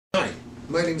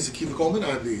My name is Goldman.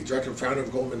 I'm the director and founder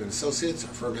of Goldman and Associates.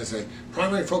 Our firm has a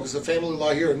primary focus of family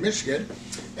law here in Michigan,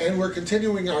 and we're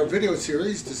continuing our video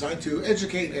series designed to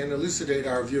educate and elucidate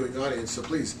our viewing audience, so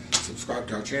please subscribe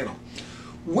to our channel.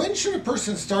 When should a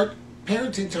person start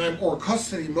parenting time or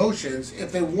custody motions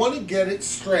if they want to get it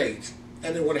straight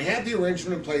and they want to have the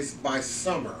arrangement in place by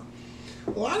summer?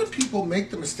 A lot of people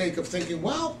make the mistake of thinking,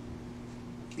 well,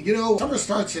 you know, summer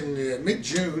starts in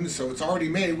mid-June, so it's already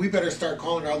May. We better start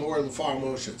calling our lawyer to file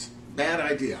motions. Bad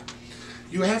idea.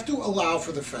 You have to allow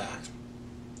for the fact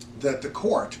that the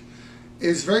court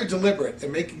is very deliberate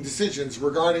in making decisions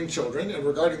regarding children and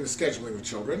regarding the scheduling of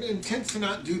children, and tends to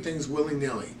not do things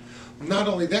willy-nilly. Not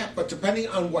only that, but depending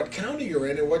on what county you're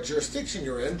in and what jurisdiction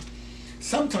you're in,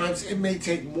 sometimes it may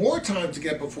take more time to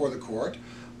get before the court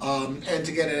and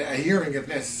to get a hearing if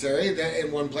necessary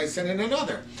in one place than in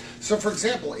another. So for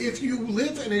example, if you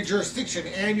live in a jurisdiction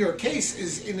and your case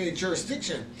is in a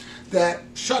jurisdiction that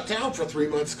shut down for 3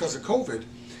 months because of COVID,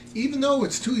 even though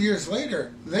it's 2 years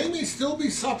later, they may still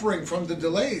be suffering from the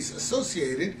delays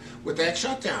associated with that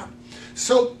shutdown.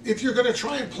 So if you're going to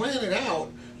try and plan it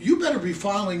out, you better be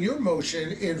filing your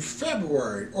motion in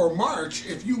February or March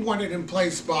if you want it in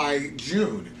place by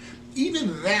June.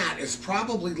 Even that is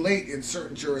probably late in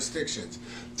certain jurisdictions.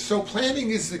 So planning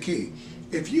is the key.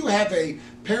 If you have a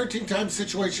parenting time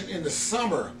situation in the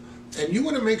summer and you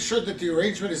want to make sure that the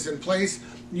arrangement is in place,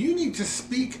 you need to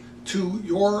speak to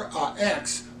your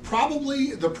ex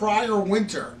probably the prior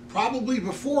winter, probably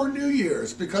before New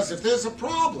Year's, because if there's a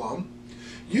problem,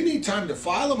 you need time to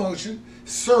file a motion,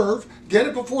 serve, get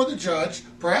it before the judge,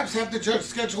 perhaps have the judge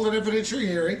schedule an evidentiary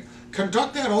hearing,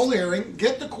 conduct that whole hearing,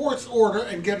 get the court's order,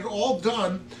 and get it all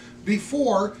done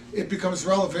before it becomes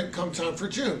relevant come time for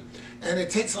June. And it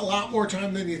takes a lot more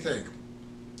time than you think.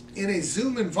 In a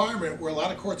Zoom environment where a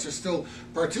lot of courts are still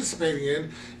participating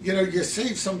in, you know, you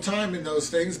save some time in those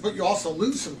things, but you also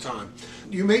lose some time.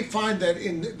 You may find that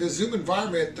in the Zoom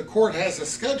environment, the court has a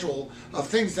schedule of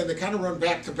things that they kind of run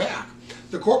back to back.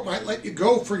 The court might let you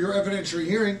go for your evidentiary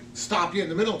hearing, stop you in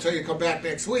the middle until you come back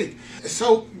next week.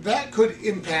 So that could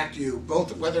impact you,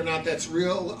 both whether or not that's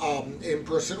real in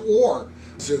person or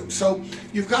Zoom. So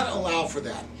you've got to allow for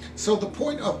that. So the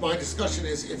point of my discussion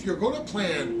is, if you're going to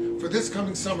plan for this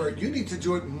coming summer, you need to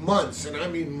do it months, and I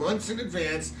mean months in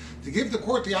advance, to give the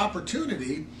court the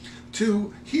opportunity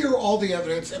to hear all the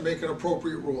evidence and make an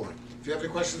appropriate ruling. If you have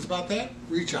any questions about that,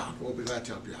 reach out. We'll be glad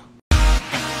to help you out.